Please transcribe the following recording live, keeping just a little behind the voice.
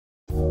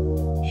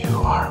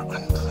are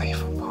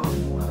unbelievable.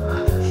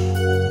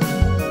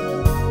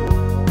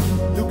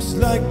 Looks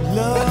like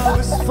love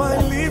has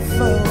finally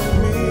found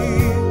me.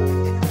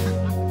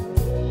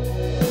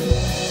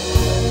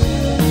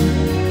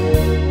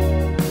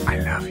 I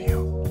love you.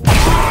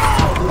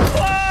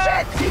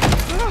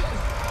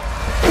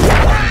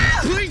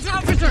 Police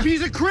officer!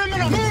 He's a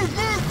criminal! Move,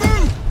 move,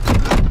 move!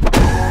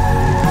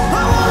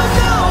 I wanna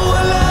know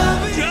I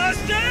love you.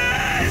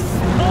 Justice!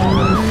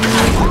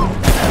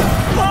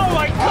 Oh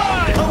my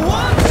God! I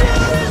want you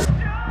to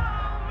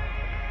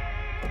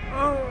I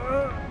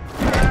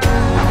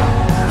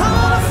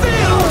wanna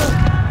feel.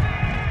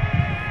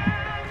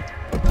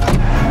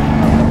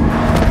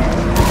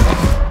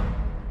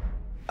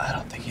 I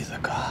don't think he's a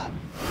cop.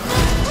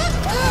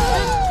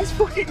 He's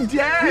fucking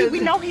dead! We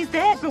know he's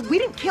dead, but we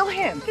didn't kill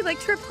him. He like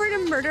to report a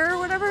murder or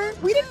whatever.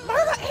 We didn't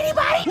murder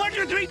anybody. 1,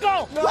 2, 3,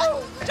 go!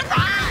 No.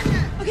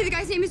 Jabron! Okay, the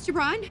guy's name is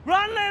Jabron.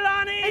 Run,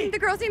 Leilani! And the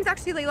girl's name's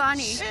actually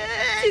Leilani.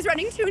 She's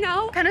running too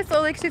now. Kind of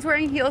slow, like she's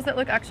wearing heels that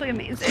look actually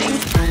amazing.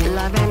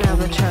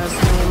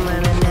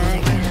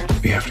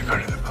 We have to go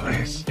to the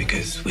police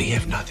because we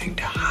have nothing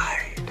to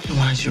hide.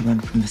 Why did you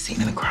run from the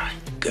scene of the crime?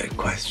 Good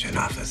question,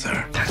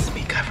 officer. That's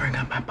me covering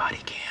up my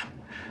body cam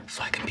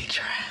so I can beat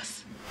your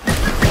ass.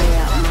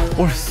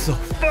 We're so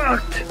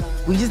fucked.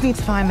 We just need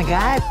to find the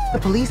guy the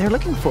police are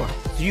looking for.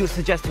 So you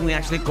suggesting we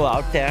actually go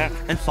out there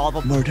and solve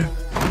a murder?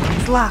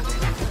 It's locked.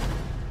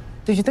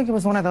 Did you think it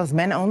was one of those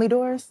men-only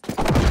doors?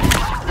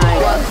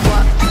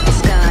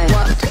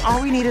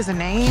 All we need is a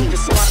name,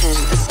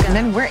 and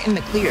then we're in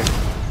the clear.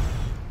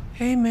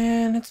 Hey,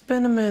 man, it's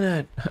been a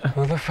minute.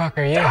 Who the fuck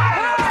are you?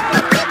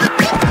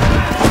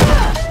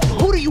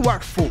 Who do you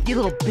work for? You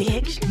little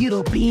bitch. You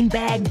little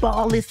beanbag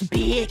ballless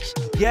bitch.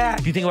 Yeah.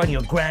 You think about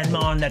your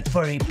grandma and that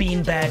furry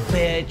beanbag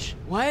bitch?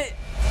 What?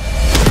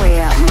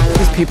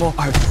 These people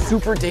are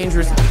super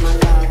dangerous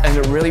and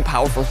they're really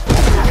powerful.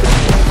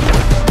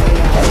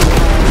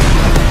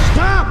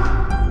 Stop!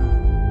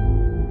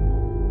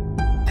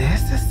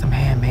 This is some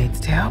Handmaid's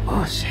Tale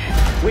bullshit.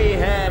 We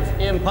have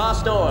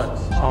impostors.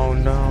 Oh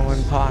no,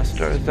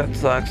 imposters. That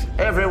sucks.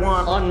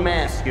 Everyone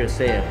unmask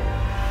yourself.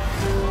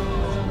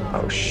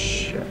 Oh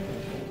shit.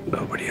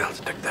 Nobody else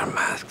took their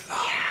masks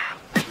off.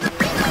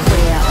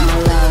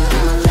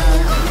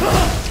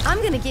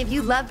 I'm gonna give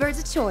you lovebirds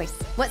a choice.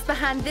 What's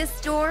behind this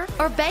door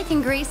or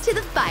bacon grease to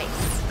the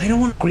face? I don't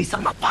want grease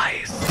on my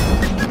face.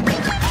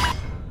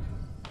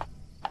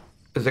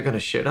 Is it gonna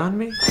shit on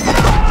me?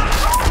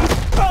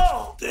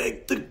 Oh,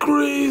 take the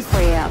grease.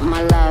 Free up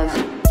my love.